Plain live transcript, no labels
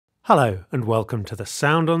Hello and welcome to the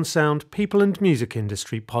Sound on Sound People and Music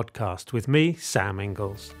Industry podcast with me, Sam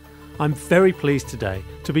Ingalls. I'm very pleased today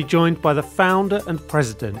to be joined by the founder and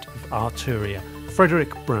president of Arturia,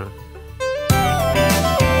 Frédéric Brun.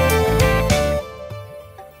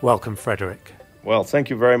 Welcome, Frédéric. Well, thank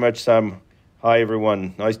you very much, Sam. Hi,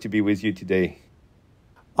 everyone. Nice to be with you today.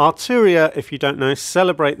 Arturia, if you don't know,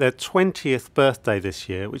 celebrate their 20th birthday this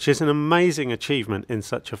year, which is an amazing achievement in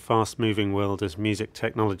such a fast-moving world as music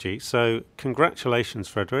technology. So congratulations,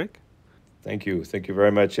 Frédéric. Thank you. Thank you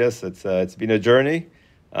very much. Yes, it's been a journey,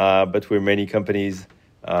 but we're many companies,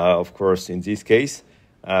 of course, in this case.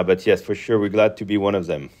 But yes, for sure, we're glad to be one of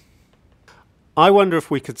them. I wonder if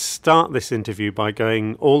we could start this interview by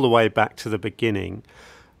going all the way back to the beginning.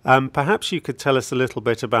 Perhaps you could tell us a little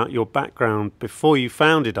bit about your background before you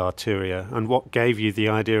founded Arturia and what gave you the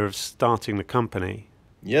idea of starting the company.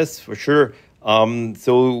 Yes, for sure.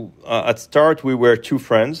 At start, we were two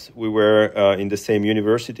friends. We were in the same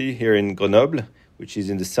university here in Grenoble, which is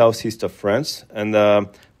in the southeast of France. And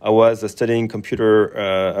I was studying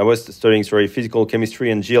physical chemistry,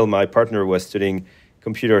 and Gilles, my partner, was studying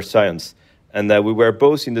computer science. And we were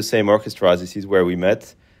both in the same orchestra. This is where we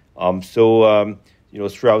met.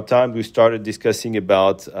 Throughout time, we started discussing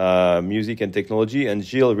about music and technology, and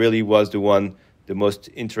Gilles really was the most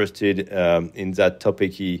interested in that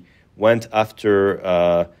topic. He went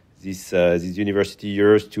after these university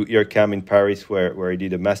years to IRCAM in Paris, where he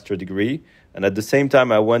did a master degree. And at the same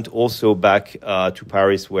time, I went also back to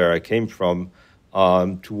Paris, where I came from,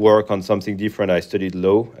 to work on something different. I studied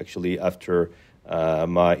law, actually, after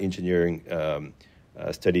my engineering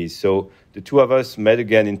studies. So the two of us met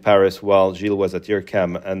again in Paris while Gilles was at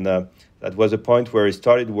IRCAM, and that was a point where he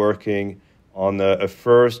started working on a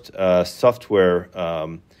first software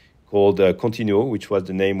called Continuo, which was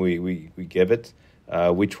the name we gave it,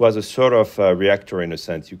 which was a sort of reactor in a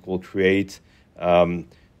sense. You could create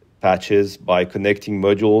patches by connecting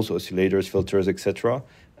modules, oscillators, filters, etc.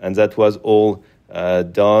 And that was all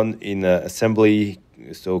done in assembly.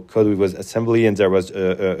 So code was assembly, and there was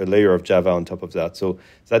a layer of Java on top of that. So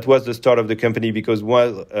that was the start of the company, because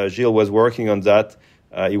while Gilles was working on that,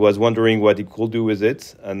 he was wondering what he could do with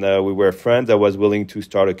it. And we were friends. I was willing to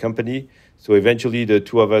start a company. So eventually the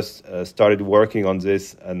two of us started working on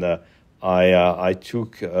this, and I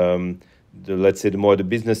took the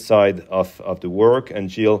business side of the work, and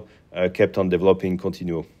Gilles kept on developing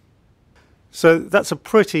Continuo. So that's a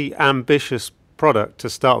pretty ambitious product to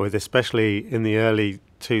start with, especially in the early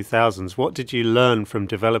 2000s. What did you learn from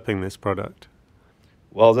developing this product?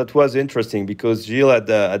 Well, that was interesting, because Gilles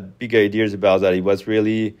had big ideas about that. It was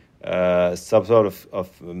really some sort of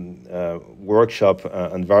workshop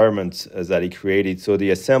environment that he created. So the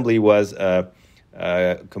assembly was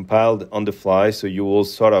compiled on the fly. So you will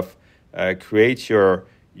sort of create your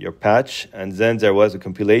patch, and then there was a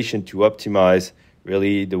compilation to optimize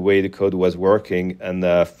really the way the code was working, and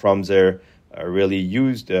from there really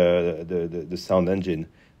used the sound engine.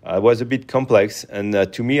 It was a bit complex, and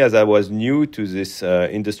to me, as I was new to this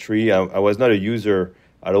industry, I was not a user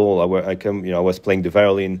at all. I was playing the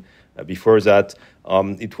violin before that.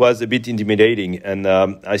 It was a bit intimidating, and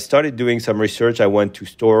I started doing some research. I went to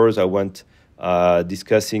stores. I went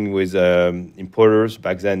discussing with importers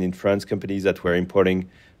back then in France, companies that were importing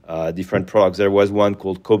different products. There was one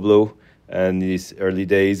called Coblo, and in these early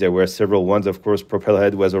days, there were several ones. Of course,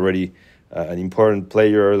 Propelhead was already an important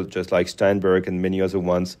player, just like Steinberg and many other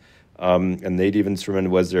ones. And Native Instrument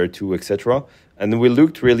was there too, etc. And we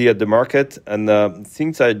looked really at the market, and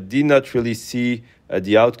things I did not really see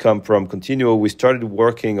the outcome from Continuo. We started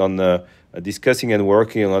working on discussing and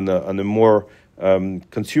working on a more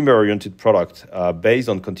consumer-oriented product based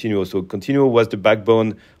on Continuo. So Continuo was the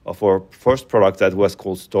backbone of our first product that was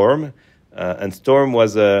called Storm, and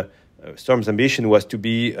Storm's ambition was to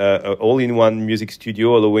be an all-in-one music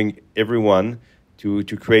studio, allowing everyone to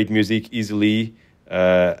create music easily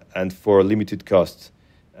and for limited costs.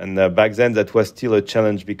 And back then, that was still a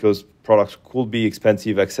challenge, because products could be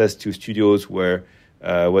expensive. Access to studios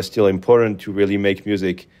was still important to really make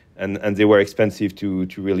music, and they were expensive to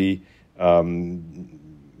really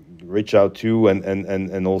reach out to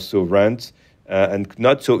and also rent, and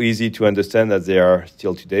not so easy to understand as they are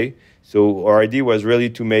still today. So our idea was really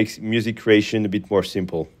to make music creation a bit more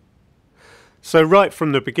simple. So right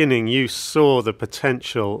from the beginning, you saw the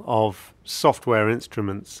potential of software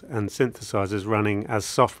instruments and synthesizers running as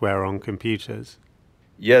software on computers.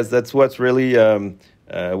 Yes, that's what really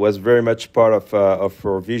was very much part of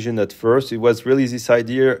our vision at first. It was really this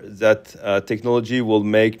idea that technology will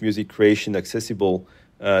make music creation accessible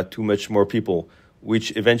to much more people,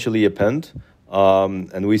 which eventually happened.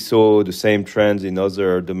 And we saw the same trends in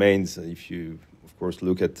other domains. If you, of course,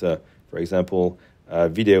 look at, for example,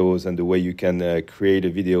 videos and the way you can create a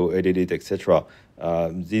video, edit it, etc.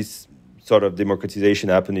 This sort of democratization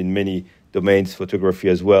happened in many domains, photography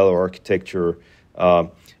as well, or architecture.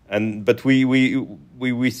 But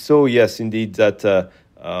we saw, yes, indeed, that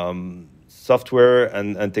software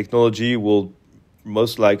and technology will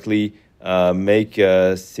most likely make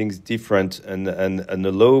things different and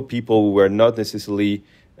allow people who are not necessarily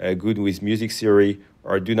good with music theory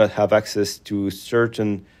or do not have access to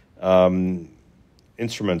certain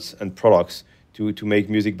instruments and products to make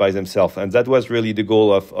music by themselves. And that was really the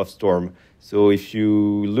goal of Storm. So if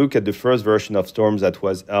you look at the first version of Storm that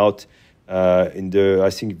was out in the, I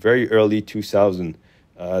think, very early 2000,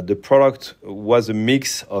 the product was a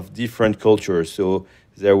mix of different cultures. So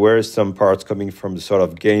there were some parts coming from the sort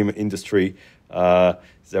of game industry.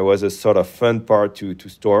 There was a sort of fun part to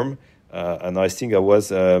Storm. And I think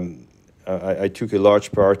I took a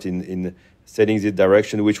large part in setting the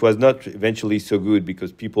direction, which was not eventually so good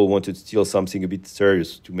because people wanted still something a bit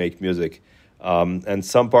serious to make music. And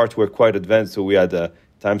some parts were quite advanced. So we had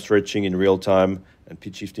time stretching in real time and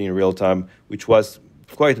pitch shifting in real time, which was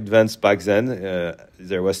quite advanced back then.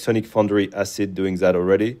 There was Sonic Foundry Acid doing that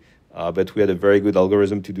already, but we had a very good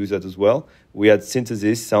algorithm to do that as well. We had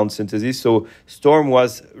synthesis, sound synthesis. So Storm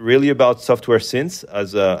was really about software synths,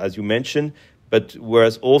 as you mentioned, but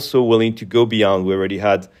was also willing to go beyond. We already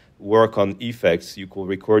had work on effects. You could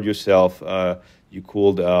record yourself. You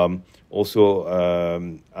could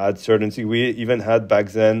also add certain things. We even had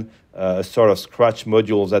back then a sort of scratch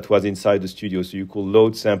module that was inside the studio. So you could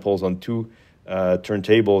load samples on two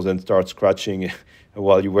turntables and start scratching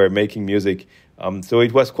while you were making music. So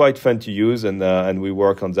it was quite fun to use, and we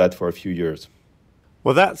worked on that for a few years.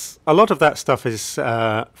 Well, a lot of that stuff is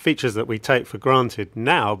features that we take for granted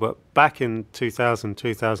now, but back in 2000,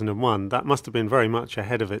 2001, that must have been very much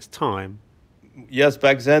ahead of its time. Yes,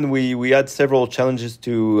 back then we had several challenges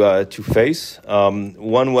to face.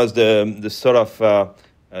 One was the sort of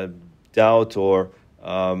doubt, or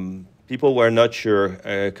people were not sure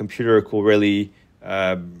a computer could really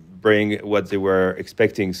bring what they were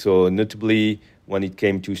expecting. So notably when it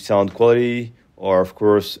came to sound quality, or of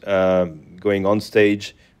course going on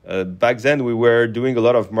stage. Back then we were doing a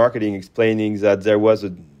lot of marketing explaining that there was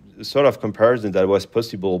a sort of comparison that was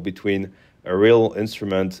possible between a real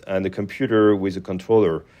instrument and a computer with a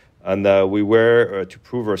controller. And we were to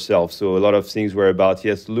prove ourselves. So a lot of things were about,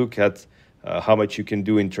 yes, look at how much you can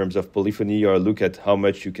do in terms of polyphony, or look at how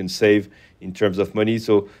much you can save in terms of money.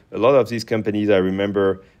 So a lot of these companies, I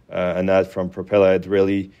remember an ad from Propellerhead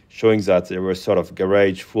really showing that there were sort of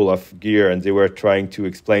garage full of gear, and they were trying to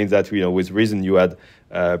explain that, with reason you had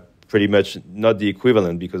pretty much not the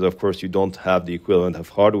equivalent, because of course you don't have the equivalent of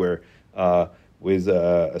hardware with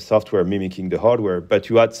a software mimicking the hardware, but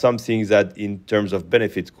you had something that in terms of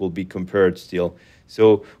benefits could be compared still.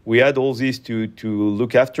 So we had all these to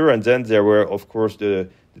look after, and then there were, of course, the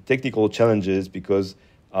technical challenges, because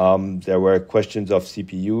there were questions of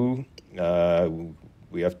CPU.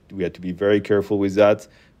 We had to be very careful with that.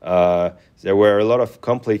 There were a lot of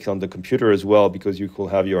conflicts on the computer as well, because you could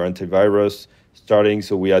have your antivirus starting,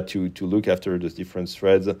 so we had to look after the different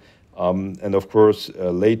threads. And of course,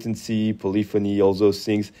 latency, polyphony, all those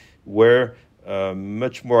things were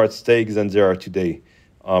much more at stake than they are today.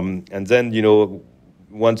 And then,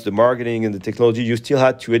 once the marketing and the technology, you still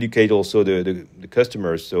had to educate also the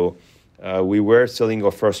customers. So we were selling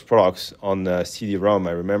our first products on CD-ROM,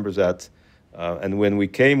 I remember that. And when we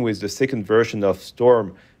came with the second version of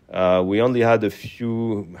Storm, we only had a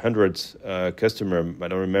few hundreds customers. I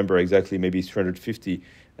don't remember exactly, maybe 350.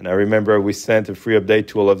 And I remember we sent a free update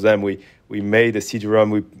to all of them. We made a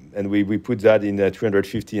CD-ROM, and we put that in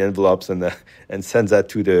 350 envelopes and sent that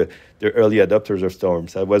to the early adopters of Storm.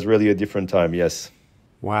 So it was really a different time, yes.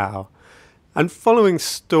 Wow. And following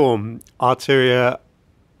Storm, Arturia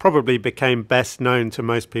probably became best known to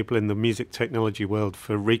most people in the music technology world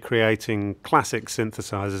for recreating classic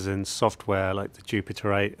synthesizers in software like the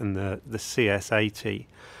Jupiter 8 and the CS80.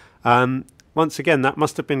 Once again, that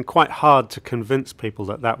must have been quite hard to convince people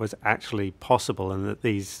that that was actually possible, and that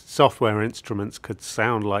these software instruments could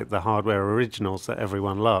sound like the hardware originals that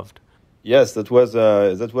everyone loved. Yes, that was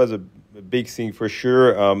a big thing for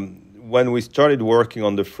sure. When we started working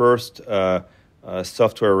on the first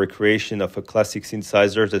software recreation of a classic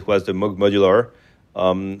synthesizer, that was the Moog Modular,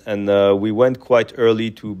 and we went quite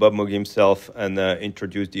early to Bob Moog himself and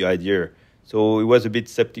introduced the idea. So he was a bit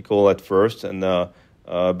skeptical at first, and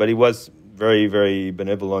but he was very, very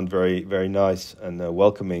benevolent, very, very nice and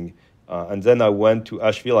welcoming. And then I went to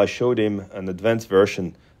Asheville. I showed him an advanced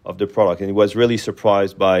version of the product. And he was really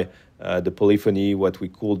surprised by the polyphony, what we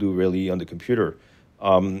could do really on the computer.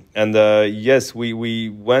 Yes, we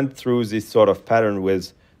went through this sort of pattern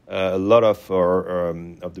with a lot of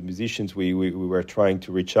the musicians we were trying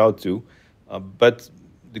to reach out to. But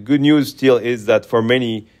the good news still is that for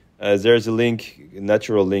many, there's a link, a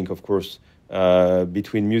natural link, of course,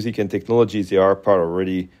 between music and technology. They are part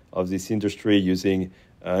already of this industry using,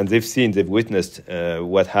 and they've witnessed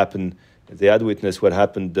what happened. They had witnessed what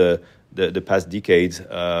happened the past decades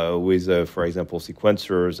with, for example,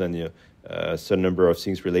 sequencers and a certain number of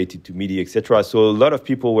things related to MIDI, etc. So a lot of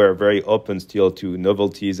people were very open still to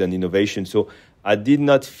novelties and innovation. So I did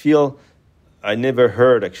not feel, I never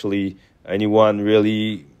heard actually anyone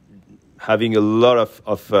really having a lot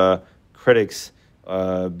of critics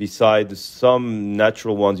besides some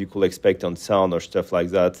natural ones you could expect on sound or stuff like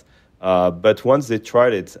that. But once they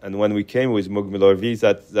tried it, and when we came with Modular V,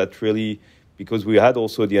 that really, because we had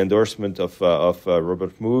also the endorsement of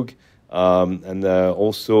Robert Moog, and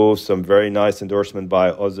also some very nice endorsement by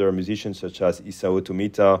other musicians such as Isao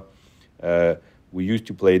Tomita. We used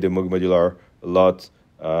to play the Modular a lot,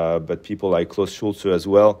 but people like Klaus Schulze as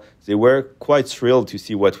well. They were quite thrilled to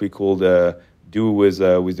see what we could do with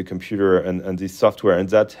the computer and this software, and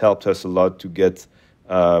that helped us a lot to get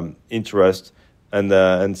interest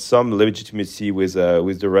and some legitimacy with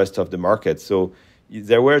the rest of the market. So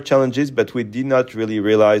there were challenges, but we did not really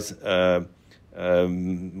realize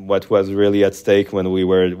what was really at stake when we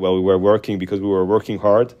were working, because we were working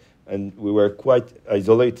hard and we were quite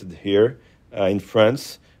isolated here in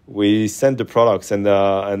France. We sent the products,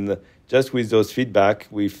 and just with those feedback,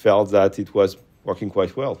 we felt that it was working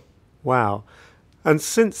quite well. Wow. And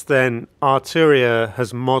since then, Arturia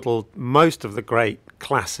has modelled most of the great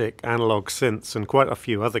classic analog synths and quite a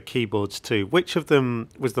few other keyboards too. Which of them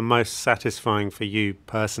was the most satisfying for you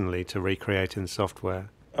personally to recreate in software?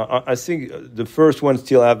 I think the first one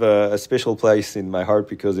still have a special place in my heart,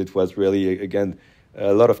 because it was really, again,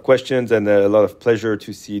 a lot of questions and a lot of pleasure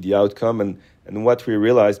to see the outcome. And what we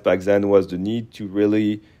realized back then was the need to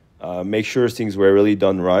really make sure things were really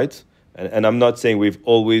done right. And I'm not saying we've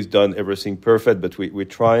always done everything perfect, but we're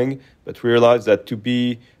trying. But we realized that to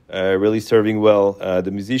be really serving well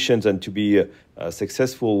the musicians and to be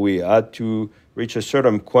successful, we had to reach a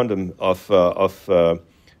certain quantum of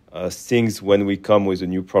things when we come with a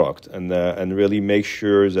new product, and really make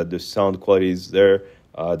sure that the sound quality is there,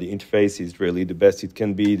 the interface is really the best it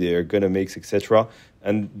can be, the ergonomics, etc.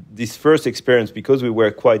 And this first experience, because we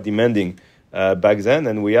were quite demanding back then,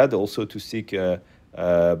 and we had also to seek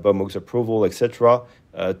Bob Moog's approval, etc.,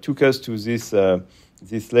 took us to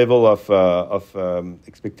this level of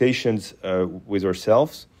expectations with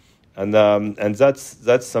ourselves, and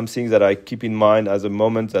that's something that I keep in mind as a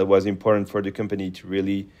moment that was important for the company to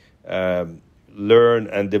really learn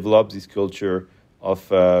and develop this culture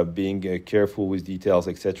of being careful with details,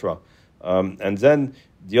 etc. And then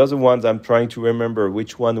the other ones, I'm trying to remember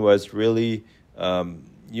which one was really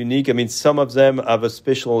unique. I mean, some of them have a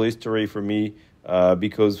special history for me.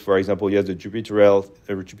 Because, for example, yes, the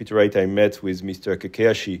Jupiter 8 I met with Mr.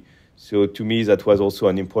 Kakehashi. So to me, that was also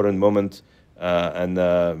an important moment, and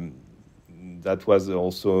that was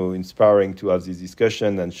also inspiring to have this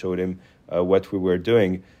discussion and showed him what we were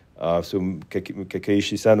doing. So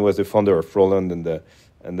Kakehashi-san was the founder of Roland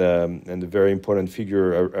and a very important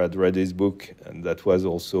figure. I'd read his book, and that was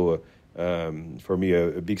also for me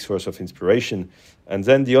a big source of inspiration. And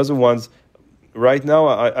then the other ones. Right now,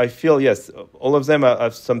 I feel, yes, all of them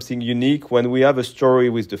have something unique. When we have a story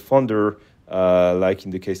with the founder, like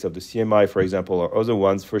in the case of the CMI, for example, or other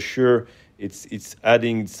ones, for sure, it's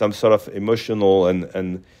adding some sort of emotional,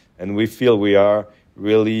 and we feel we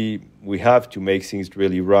have to make things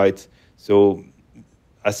really right. So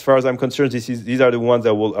as far as I'm concerned, these are the ones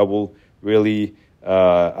I will really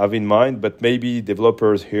have in mind, but maybe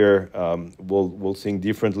developers here will think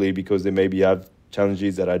differently, because they maybe have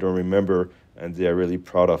challenges that I don't remember, and they are really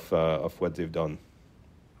proud of what they've done.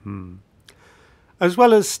 As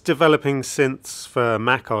well as developing synths for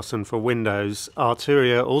macOS and for Windows,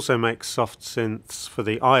 Arturia also makes soft synths for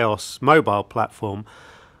the iOS mobile platform.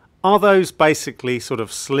 Are those basically sort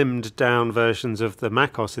of slimmed down versions of the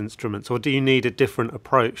macOS instruments, or do you need a different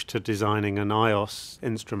approach to designing an iOS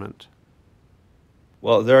instrument?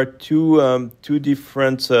 Well, there are two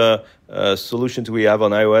different solutions we have on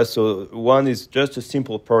iOS. So one is just a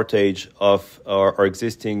simple portage of our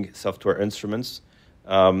existing software instruments.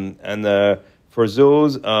 And for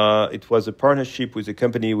those, it was a partnership with a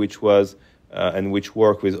company which was, and which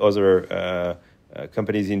worked with other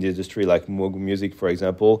companies in the industry, like Moog Music, for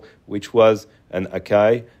example, which was an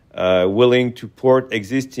Akai. willing to port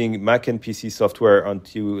existing Mac and PC software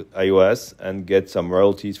onto iOS and get some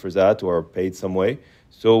royalties for that or paid some way.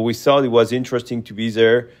 So we thought it was interesting to be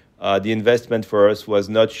there. The investment for us was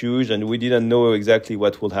not huge, and we didn't know exactly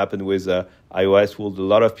what would happen with iOS. Will a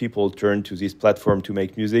lot of people turn to this platform to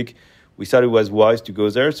make music? We thought it was wise to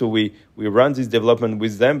go there, so we ran this development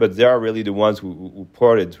with them, but they are really the ones who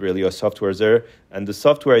ported really our software there, and the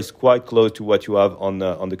software is quite close to what you have on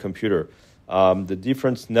the computer. The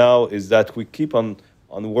difference now is that we keep on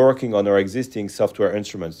working on our existing software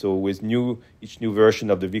instruments. So with each new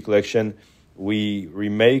version of the V collection, we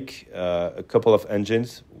remake a couple of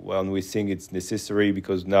engines when we think it's necessary,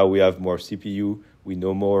 because now we have more CPU, we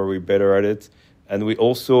know more, we're better at it, and we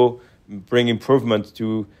also bring improvements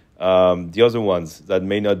to the other ones that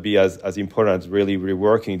may not be as important as really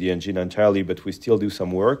reworking the engine entirely, but we still do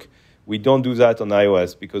some work. We don't do that on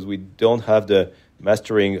iOS because we don't have the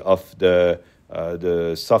mastering of the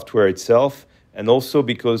software itself, and also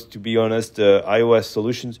because, to be honest, the iOS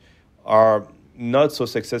solutions are not so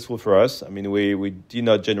successful for us. I mean, we did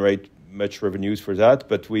not generate much revenues for that,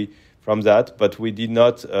 but we did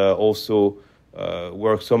not also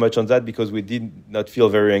work so much on that because we did not feel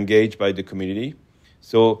very engaged by the community.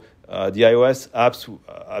 So the iOS apps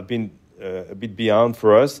have been a bit beyond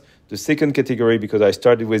for us. The second category, because I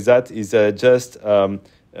started with that, is just the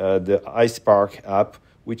iSpark app,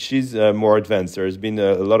 which is more advanced. There has been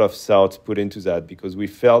a lot of thought put into that because we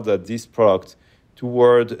felt that this product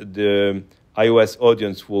toward the iOS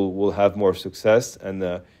audience will have more success, and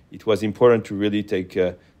it was important to really take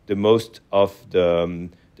the most of the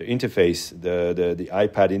interface, the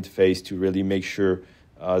iPad interface, to really make sure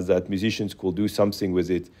that musicians could do something with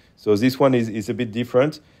it. So this one is a bit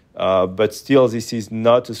different, but still this is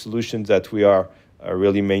not a solution that we are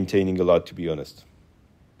really maintaining a lot, to be honest.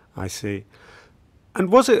 I see. And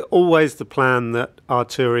was it always the plan that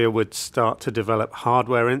Arturia would start to develop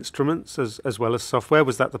hardware instruments as well as software?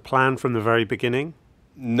 Was that the plan from the very beginning?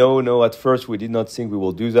 No. At first, we did not think we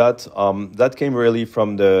will do that. That came really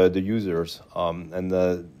from the users. And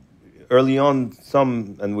early on,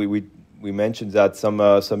 we mentioned that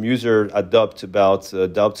some users doubts about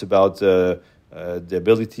the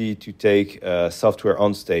ability to take software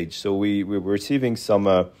on stage. So we were receiving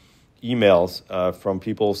some emails from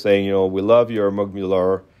people saying, we love your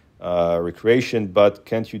Modular recreation, but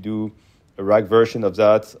can't you do a rack version of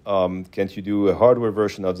that? Can't you do a hardware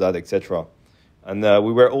version of that, etc.? And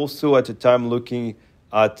we were also at the time looking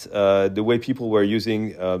at the way people were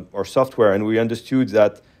using our software, and we understood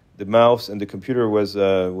that the mouse and the computer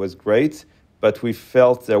was great, but we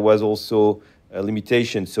felt there was also a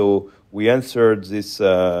limitation. So we answered this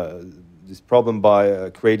problem by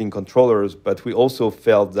creating controllers, but we also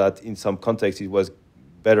felt that in some contexts it was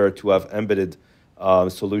better to have embedded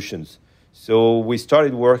solutions. So we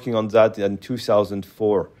started working on that in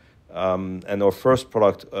 2004, and our first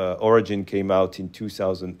product, Origin, came out in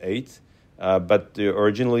 2008. But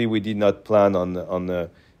originally we did not plan on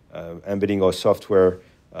embedding our software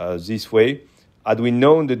this way. Had we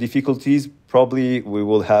known the difficulties, probably we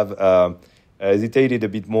will have hesitated a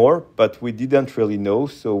bit more, but we didn't really know,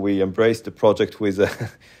 so we embraced the project with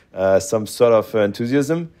some sort of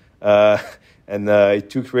enthusiasm, and it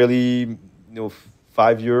took really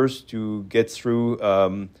 5 years to get through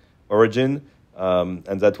Origin,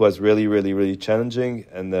 and that was really challenging,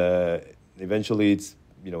 and eventually it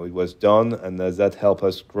was done, and that helped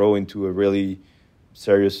us grow into a really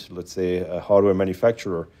serious, let's say, hardware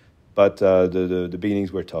manufacturer. But the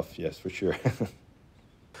beginnings were tough, yes, for sure.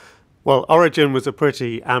 Well, Origin was a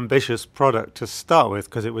pretty ambitious product to start with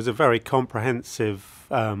because it was a very comprehensive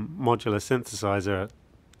modular synthesizer,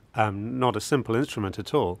 not a simple instrument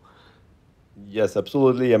at all. Yes,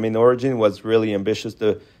 absolutely. I mean, Origin was really ambitious.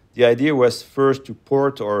 The idea was first to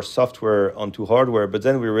port our software onto hardware, but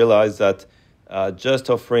then we realized that just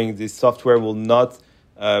offering this software will not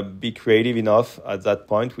be creative enough at that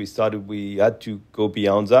point. We had to go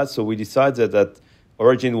beyond that, so we decided that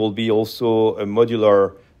Origin will be also a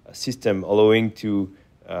modular system, allowing to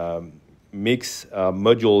mix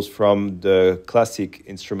modules from the classic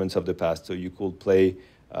instruments of the past. So you could play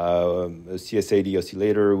a CS80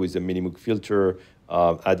 oscillator with a MiniBrute filter,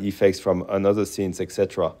 add effects from another synth,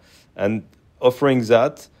 etc. And offering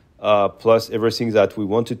that, plus everything that we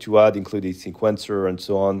wanted to add, including sequencer and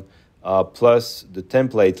so on, plus the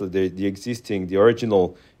template, the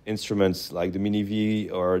original instruments like the Mini-V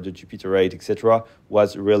or the Jupiter 8, etc.,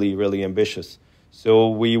 was really ambitious. So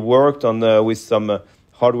we worked on with some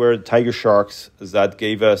hardware Tiger Sharks that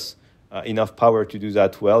gave us enough power to do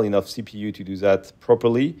that well, enough CPU to do that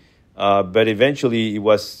properly. But eventually it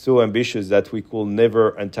was so ambitious that we could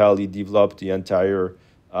never entirely develop the entire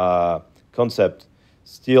concept.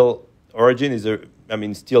 Still, Origin is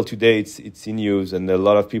still today it's in use, and a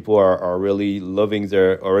lot of people are really loving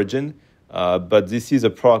their Origin. But this is a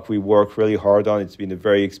product we work really hard on. It's been a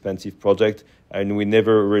very expensive project, and we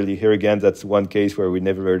never really, here again, that's one case where we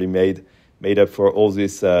never really made up for all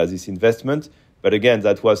this investment. But again,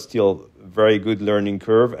 that was still a very good learning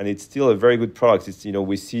curve, and it's still a very good product. It's,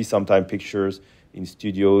 we see sometimes pictures in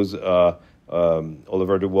studios all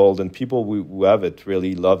over the world, and people who have it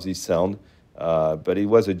really love this sound. But it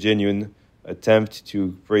was a genuine attempt to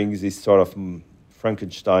bring this sort of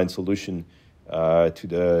Frankenstein solution to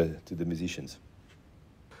the musicians.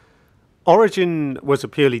 Origin was a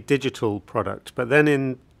purely digital product, but then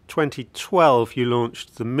in 2012 you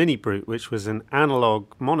launched the MiniBrute, which was an analog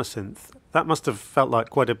monosynth. That must have felt like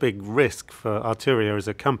quite a big risk for Arturia as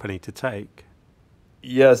a company to take.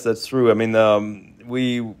 Yes, that's true. I mean,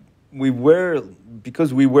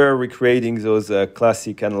 because we were recreating those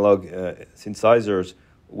classic analog synthesizers,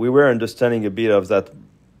 we were understanding a bit of that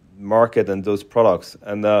market and those products,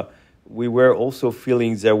 and we were also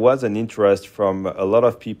feeling there was an interest from a lot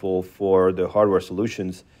of people for the hardware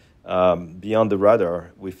solutions beyond the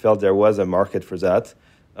radar. We felt there was a market for that.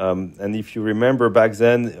 And if you remember back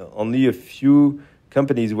then, only a few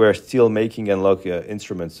companies were still making analog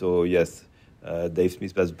instruments. So yes, Dave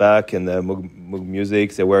Smith was back, and Moog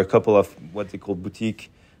Music. There were a couple of what they call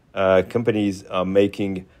boutique companies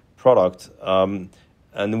making product.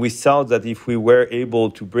 And we saw that if we were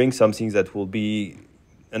able to bring something that will be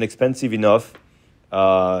inexpensive enough,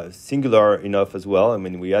 singular enough as well. I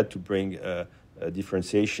mean, we had to bring a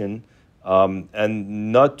differentiation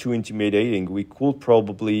and not too intimidating. We could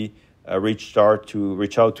probably reach out to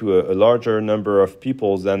a larger number of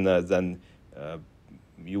people than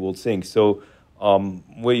you will think. So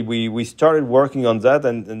we started working on that,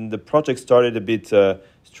 and the project started a bit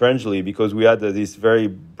strangely because we had this very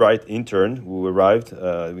bright intern who arrived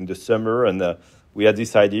in the summer, and we had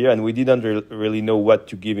this idea, and we didn't really know what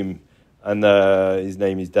to give him. And his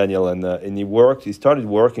name is Daniel, and he started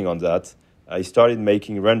working on that. He started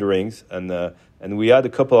making renderings, and we had a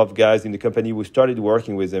couple of guys in the company who started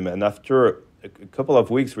working with him. And after a couple of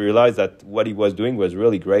weeks, we realized that what he was doing was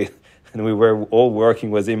really great, and we were all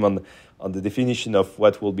working with him on the definition of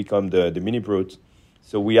what will become the MiniBrute.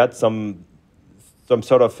 So we had some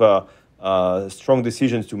sort of strong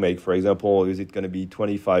decisions to make. For example, is it going to be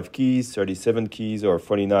 25 keys, 37 keys, or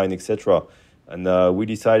 49, etc.? And we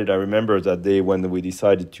decided, I remember that day when we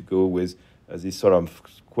decided to go with this sort of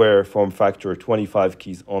square form factor, 25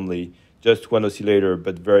 keys only, just one oscillator,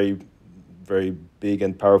 but very, very big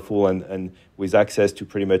and powerful, and with access to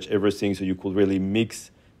pretty much everything, so you could really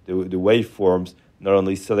mix the waveforms, not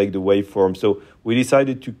only select the waveform. So we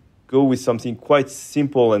decided to go with something quite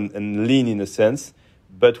simple and lean in a sense,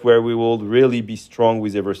 but where we will really be strong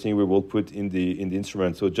with everything we will put in the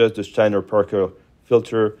instrument. So just the Steiner-Parker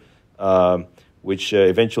Filter, which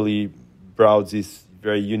eventually brought this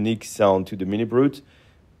very unique sound to the MiniBrute,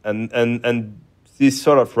 and this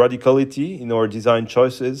sort of radicality in our design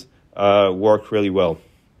choices worked really well.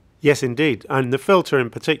 Yes, indeed. And the filter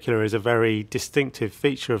in particular is a very distinctive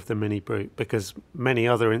feature of the MiniBrute, because many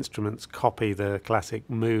other instruments copy the classic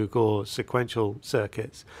Moog or sequential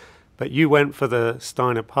circuits. But you went for the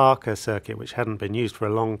Steiner-Parker circuit, which hadn't been used for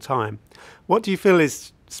a long time. What do you feel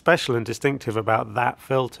is special and distinctive about that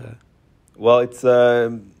filter? Well, it's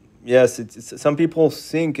some people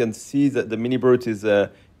think and see that the MiniBrute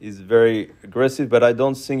is very aggressive, but I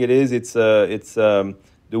don't think it is. It's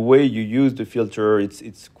the way you use the filter.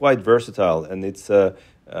 It's quite versatile, and it's the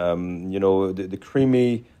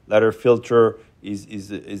creamy ladder filter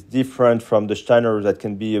is different from the Steiner, that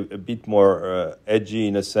can be a bit more edgy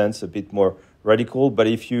in a sense, a bit more radical. But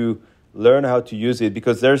if you learn how to use it,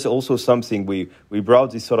 because there's also something we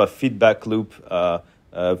brought this sort of feedback loop.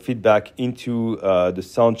 Feedback into the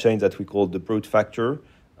sound chain that we call the brute factor,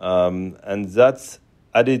 and that's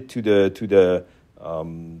added to the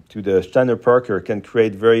Steiner-Parker can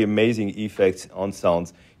create very amazing effects on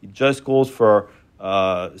sounds. It just calls for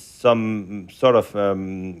some sort of I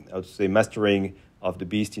would say mastering of the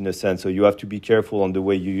beast in a sense. So you have to be careful on the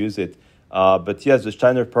way you use it. But yes, the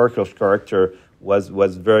Steiner-Parker character was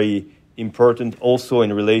very important also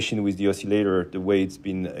in relation with the oscillator, the way it's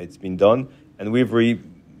been done. And we've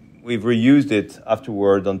reused it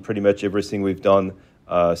afterward on pretty much everything we've done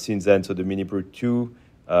since then. So the MiniBrute 2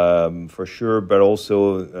 for sure, but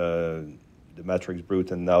also the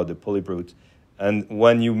MatrixBrute and now the PolyBrute. And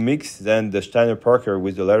when you mix then the Steiner-Parker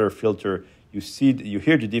with the ladder filter, you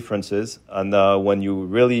hear the differences. And when you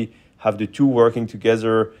really have the two working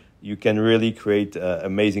together, you can really create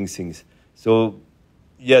amazing things. So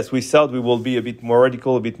yes, we thought we will be a bit more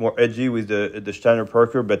radical, a bit more edgy with the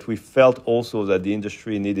Steiner-Parker, but we felt also that the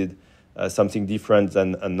industry needed something different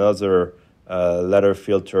than another ladder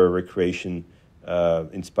filter recreation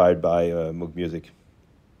inspired by Moog music.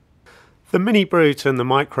 The MiniBrute and the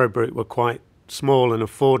MicroBrute were quite small and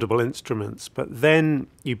affordable instruments, but then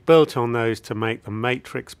you built on those to make the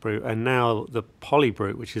MatrixBrute and now the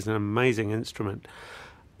PolyBrute, which is an amazing instrument.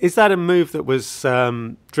 Is that a move that was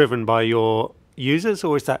driven by your users,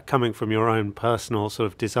 or is that coming from your own personal sort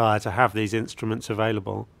of desire to have these instruments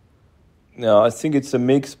available? No, I think it's a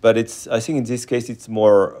mix, but I think in this case it's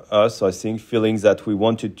more us. I think feeling that we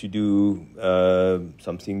wanted to do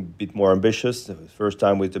something a bit more ambitious. The first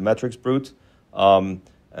time with the MatrixBrute,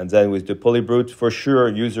 and then with the PolyBrute. For sure,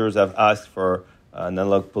 users have asked for an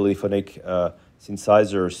analog polyphonic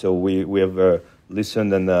synthesizer, so we have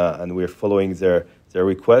listened and we're following their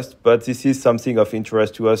request. But this is something of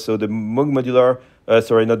interest to us. So the Moog Modular,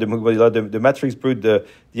 sorry, not the Moog Modular, the MatrixBrute.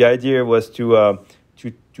 The idea was to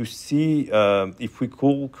see if we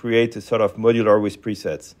could create a sort of modular with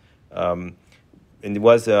presets. And it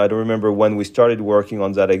was, I don't remember when we started working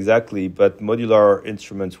on that exactly, but modular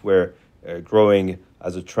instruments were growing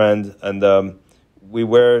as a trend. And we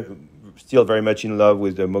were still very much in love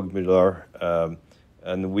with the Moog Modular.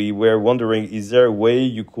 And we were wondering, is there a way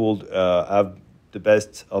you could have the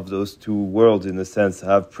best of those two worlds, in a sense,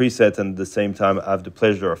 have presets and at the same time have the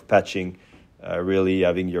pleasure of patching, really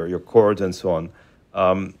having your chords and so on.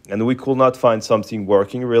 And we could not find something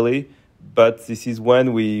working really, but this is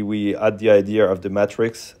when we had the idea of the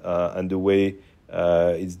Matrix and the way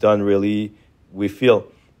it's done really, we feel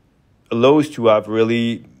allows to have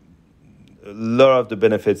really a lot of the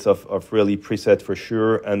benefits of really preset for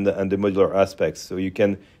sure and the modular aspects. So you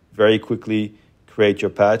can very quickly create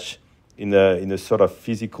your patch in a sort of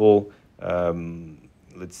physical,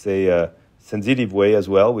 let's say, sensitive way as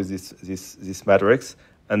well with this Matrix.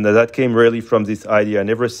 And that came really from this idea, and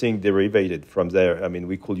everything derivated from there. I mean,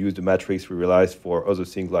 we could use the Matrix, we realized, for other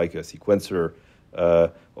things like a sequencer,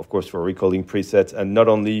 of course, for recalling presets, and not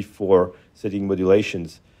only for setting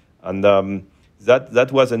modulations. And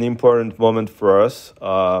that was an important moment for us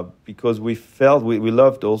because we felt, we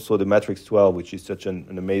loved also the Matrix 12, which is such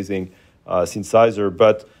an amazing synthesizer,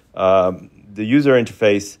 but the user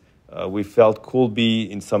interface we felt could be,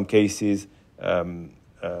 in some cases, a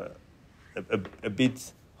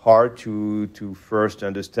bit hard to first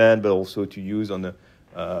understand, but also to use on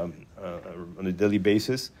a daily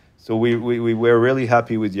basis. So we were really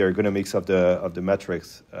happy with the ergonomics of the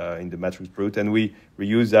Matrix in the MatrixBrute, and we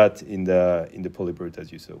reuse that in the PolyBrute,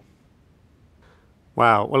 as you saw.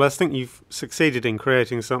 Wow. Well, I think you've succeeded in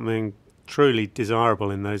creating something truly desirable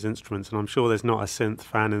in those instruments, and I'm sure there's not a synth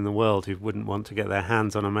fan in the world who wouldn't want to get their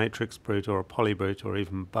hands on a MatrixBrute or a PolyBrute or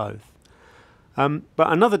even both.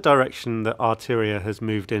 But another direction that Arturia has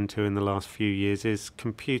moved into in the last few years is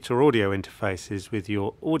computer audio interfaces with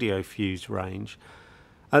your AudioFuse range.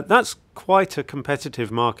 That's quite a competitive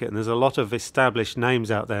market, and there's a lot of established names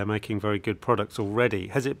out there making very good products already.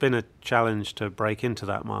 Has it been a challenge to break into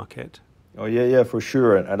that market? Oh yeah, for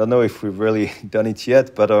sure. And I don't know if we've really done it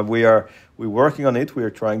yet, but we're working on it. We are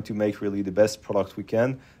trying to make really the best product we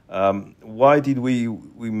can. Why did we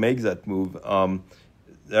make that move?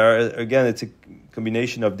 Again, it's a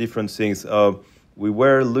combination of different things. We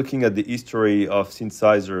were looking at the history of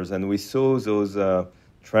synthesizers, and we saw those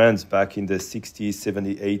trends back in the 60s,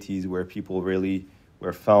 70s, 80s, where people really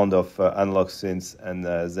were fond of analog synths, and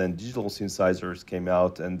then digital synthesizers came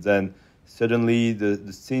out, and then suddenly the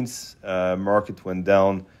synths market went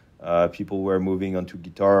down. People were moving onto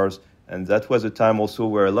guitars, and that was a time also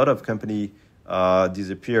where a lot of companies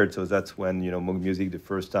disappeared. So that's when Moog Music the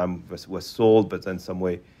first time was sold, but then some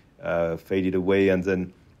way faded away. And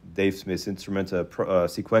then Dave Smith's instrument,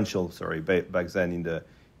 sequential, back then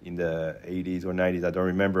in the 80s or 90s, I don't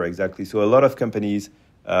remember exactly. So a lot of companies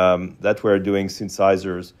that were doing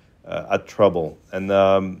synthesizers had trouble.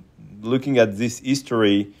 And looking at this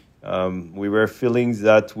history, we were feeling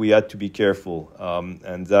that we had to be careful,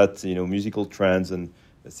 and that musical trends and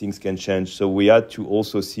things can change. So we had to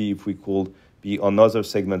also see if we could be on other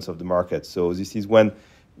segments of the market. So this is when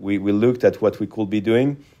we looked at what we could be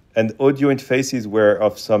doing. And audio interfaces were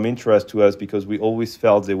of some interest to us because we always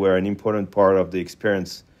felt they were an important part of the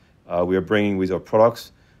experience we are bringing with our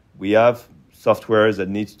products. We have software that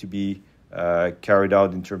needs to be carried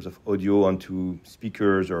out in terms of audio onto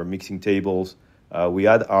speakers or mixing tables. We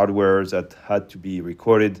had hardware that had to be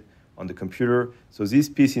recorded on the computer. So this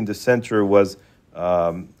piece in the center was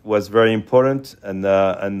very important,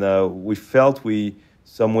 and we felt we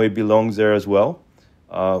some way belonged there as well.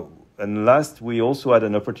 And last, we also had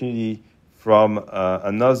an opportunity from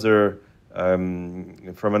another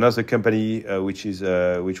company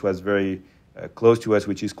which was very close to us,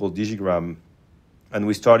 which is called Digigram, and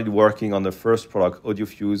we started working on the first product,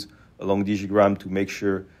 AudioFuse, along Digigram to make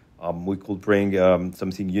sure we could bring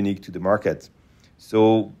something unique to the market.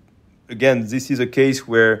 So again, this is a case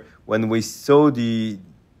where when we saw the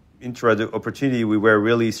opportunity, we were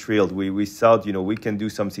really thrilled. We thought, we can do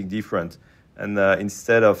something different. And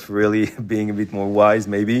instead of really being a bit more wise,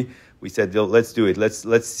 maybe, we said, let's do it.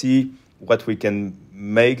 Let's see what we can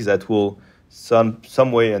make that will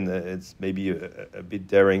some way, and it's maybe a bit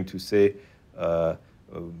daring to say, but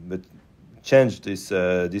change this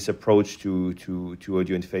approach to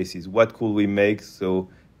audio interfaces. What could we make so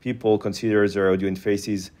people consider their audio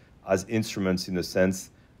interfaces as instruments in a sense,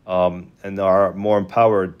 and are more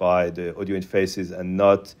empowered by the audio interfaces and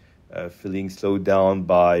not feeling slowed down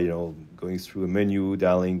by going through a menu,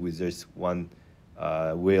 dialing with this one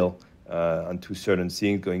wheel onto certain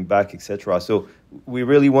things, going back, etc. So we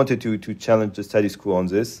really wanted to challenge the status quo on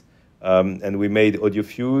this, and we made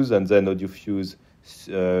AudioFuse and then AudioFuse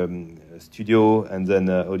Studio and then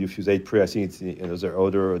AudioFuse 8 Pre. I think it's another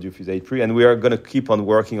order, AudioFuse 8 Pre, and we are going to keep on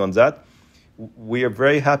working on that. We are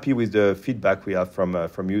very happy with the feedback we have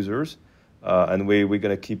from users, and we're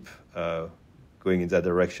going to keep going in that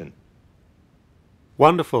direction.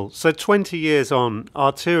 Wonderful. So 20 years on,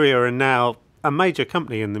 Arturia are now a major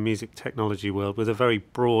company in the music technology world with a very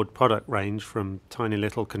broad product range, from tiny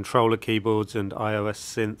little controller keyboards and iOS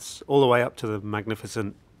synths all the way up to the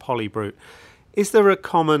magnificent PolyBrute. Is there a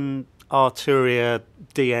common Arturia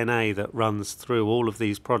DNA that runs through all of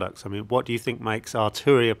these products? I mean, what do you think makes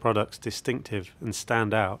Arturia products distinctive and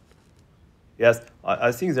stand out? Yes,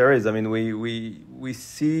 I think there is. I mean, we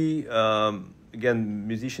see, again,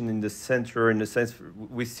 musician in the center, in the sense,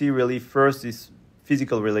 we see really first this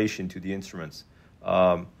physical relation to the instruments.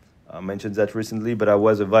 I mentioned that recently, but I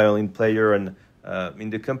was a violin player, and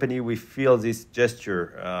in the company we feel this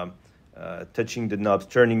gesture, touching the knobs,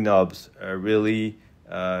 turning knobs, really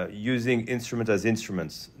using instruments as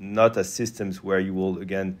instruments, not as systems where you will,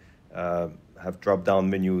 again, have drop-down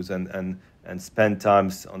menus and spend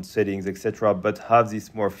times on settings, etc., but have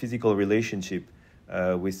this more physical relationship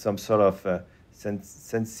with some sort of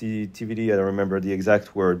sensitivity, I don't remember the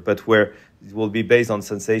exact word, but where it will be based on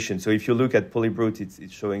sensation. So if you look at PolyBrute, it's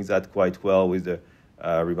showing that quite well with the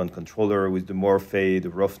ribbon controller, with the morphe, the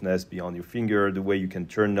roughness beyond your finger, the way you can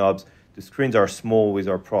turn knobs. The screens are small with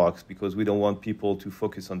our products because we don't want people to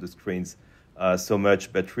focus on the screens so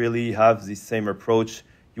much, but really have the same approach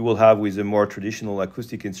you will have with a more traditional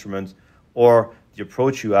acoustic instrument, or the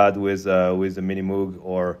approach you had with a MiniMoog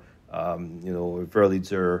or a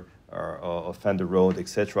Wurlitzer or Fender Rhodes,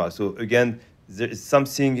 etc. So again, there is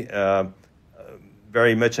something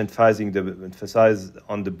very much emphasize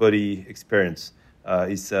on the body experience.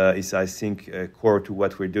 Is I think core to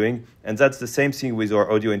what we're doing, and that's the same thing with our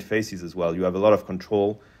audio interfaces as well. You have a lot of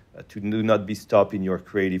control to do not be stopped in your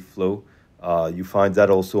creative flow. You find that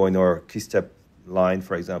also in our keystep line,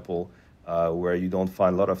 for example, where you don't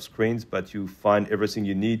find a lot of screens, but you find everything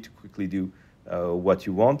you need to quickly do what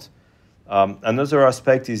you want. Another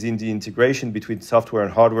aspect is in the integration between software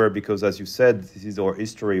and hardware, because as you said, this is our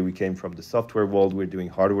history. We came from the software world, we're doing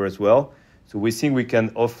hardware as well. So we think we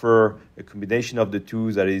can offer a combination of the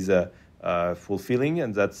two that is fulfilling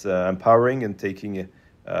and that's empowering and taking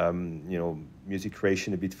music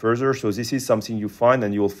creation a bit further. So this is something you find,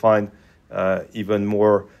 and you will find even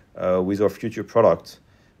more with our future product.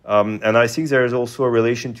 And I think there is also a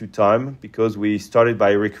relation to time, because we started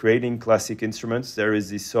by recreating classic instruments. There is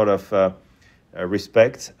this sort of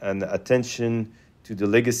respect and attention to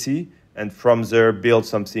the and from there build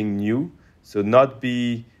something new. So not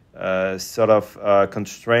be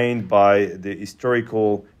constrained by the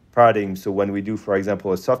historical paradigm. So when we do, for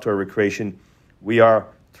example, a software recreation, we are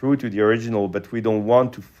true to the original, but we don't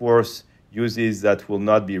want to force uses that will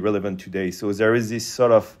not be relevant today. So there is this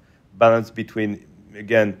sort of balance between,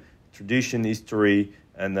 again, tradition, history,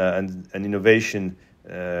 and innovation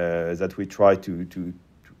that we try to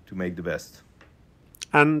make the best.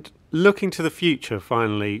 And looking to the future,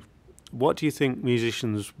 finally, what do you think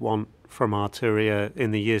musicians want from Arturia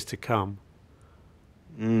in the years to come?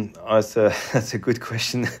 That's a good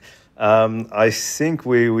question. I think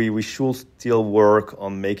we should still work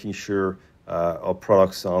on making sure our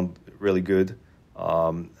products sound really good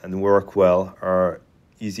and work well, are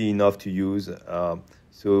easy enough to use.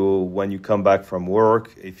 So when you come back from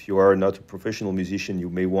work, if you are not a professional musician, you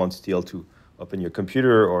may want still to open your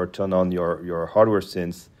computer or turn on your hardware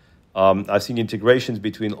synths. I think integrations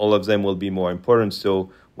between all of them will be more important.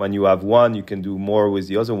 So when you have one, you can do more with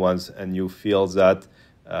the other ones, and you feel that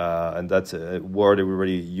and that's a word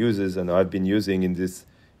everybody uses, and I've been using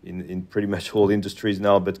in pretty much all industries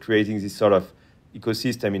now, but creating this sort of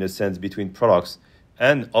ecosystem in a sense between products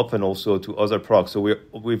and open also to other products. So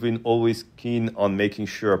we've been always keen on making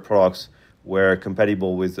sure products were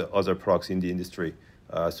compatible with the other products in the industry.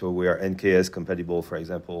 So we are NKS compatible, for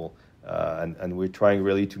example, and we're trying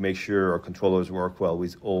really to make sure our controllers work well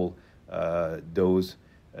with all those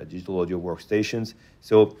digital audio workstations.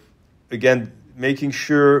 So again, making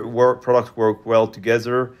sure products work well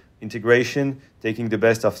together, integration, taking the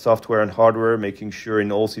best of software and hardware, making sure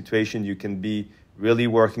in all situations you can be really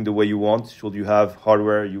working the way you want. Should you have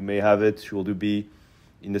hardware, you may have it. Should you be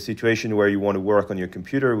in a situation where you want to work on your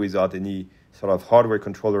computer without any sort of hardware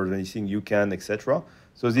controller or anything, you can, etc.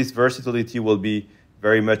 So this versatility will be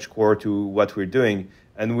very much core to what we're doing.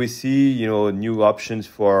 And we see, new options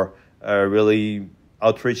for really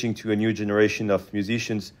outreaching to a new generation of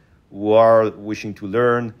musicians who are wishing to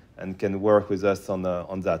learn and can work with us on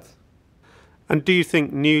that. And do you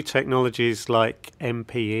think new technologies like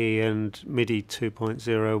MPE and MIDI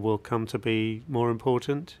 2.0 will come to be more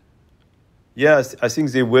important? Yes, I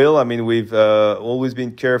think they will. I mean, we've always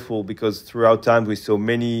been careful because throughout time with so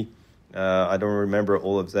many, I don't remember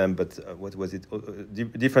all of them, but what was it?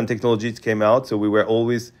 Different technologies came out, so we were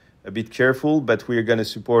always a bit careful, but we're going to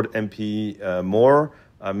support MPE more.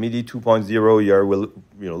 MIDI 2.0,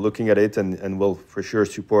 we're looking at it and we'll for sure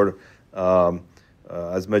support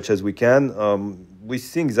as much as we can. We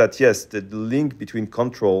think that, yes, the link between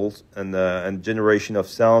controls and generation of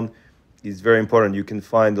sound is very important. You can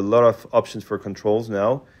find a lot of options for controls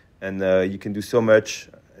now, and you can do so much,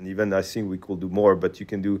 and even I think we could do more, but you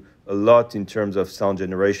can do a lot in terms of sound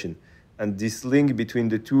generation. And this link between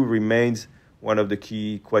the two remains one of the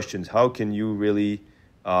key questions. How can you really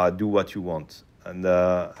do what you want? And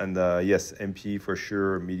yes, MPE for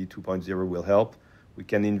sure, MIDI 2.0 will help. We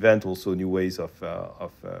can invent also new ways of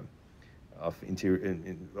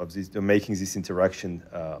making this interaction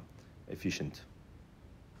efficient.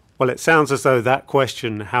 Well, it sounds as though that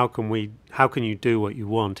question, how can you do what you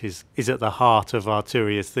want, is at the heart of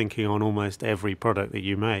Arturia's thinking on almost every product that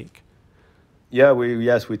you make. Yeah,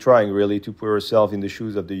 we're trying really to put ourselves in the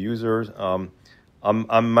shoes of the users.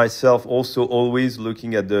 I'm myself also always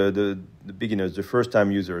looking at the beginners, the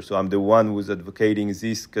first-time users. So I'm the one who's advocating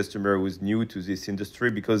this customer who's new to this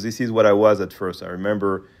industry, because this is what I was at first. I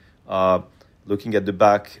remember looking at the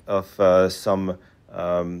back of some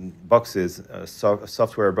boxes,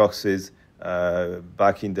 software boxes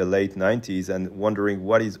back in the late 90s and wondering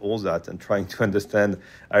what is all that and trying to understand.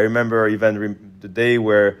 I remember even the day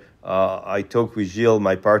where I talked with Gilles,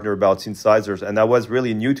 my partner, about synthesizers, and I was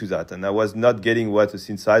really new to that, and I was not getting what a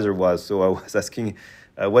synthesizer was. So I was asking,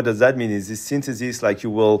 what does that mean? Is this synthesis like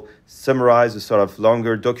you will summarize a sort of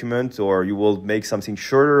longer document, or you will make something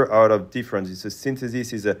shorter out of different? It's a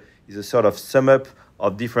synthesis is a sort of sum up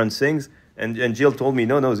of different things. And Gilles told me,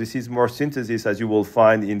 no, this is more synthesis as you will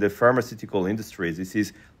find in the pharmaceutical industry. This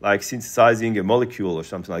is like synthesizing a molecule or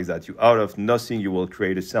something like that. Out of nothing, you will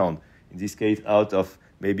create a sound. In this case, out of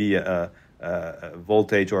maybe a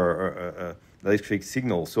voltage or electric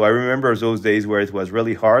signal. So I remember those days where it was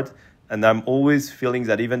really hard. And I'm always feeling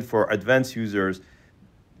that even for advanced users,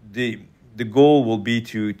 the goal will be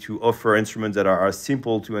to offer instruments that are as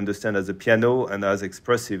simple to understand as a piano and as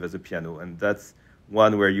expressive as a piano. And that's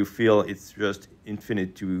one where you feel it's just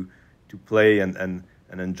infinite to play and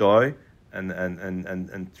enjoy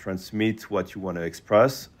and transmit what you want to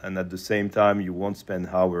express. And at the same time, you won't spend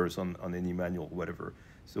hours on any manual, whatever.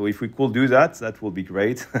 So if we could do that, that will be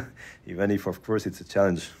great, even if, of course, it's a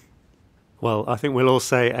challenge. Well, I think we'll all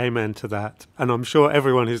say amen to that. And I'm sure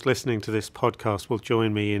everyone who's listening to this podcast will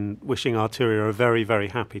join me in wishing Arturia a very, very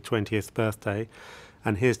happy 20th birthday.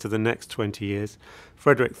 And here's to the next 20 years.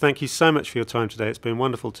 Frédéric, thank you so much for your time today. It's been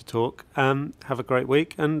wonderful to talk. Have a great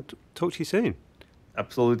week and talk to you soon.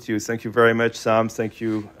 Absolutely. Thank you very much, Sam. Thank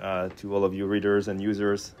you to all of you readers and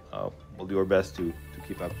users. We'll do our best to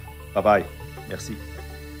keep up. Bye-bye. Merci.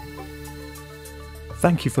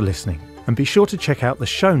 Thank you for listening. And be sure to check out the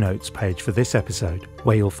show notes page for this episode,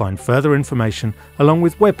 where you'll find further information along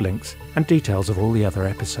with web links and details of all the other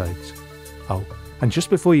episodes. Oh, and just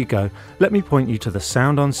before you go, let me point you to the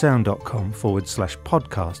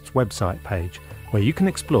soundonsound.com/podcasts website page, where you can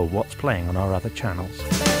explore what's playing on our other channels.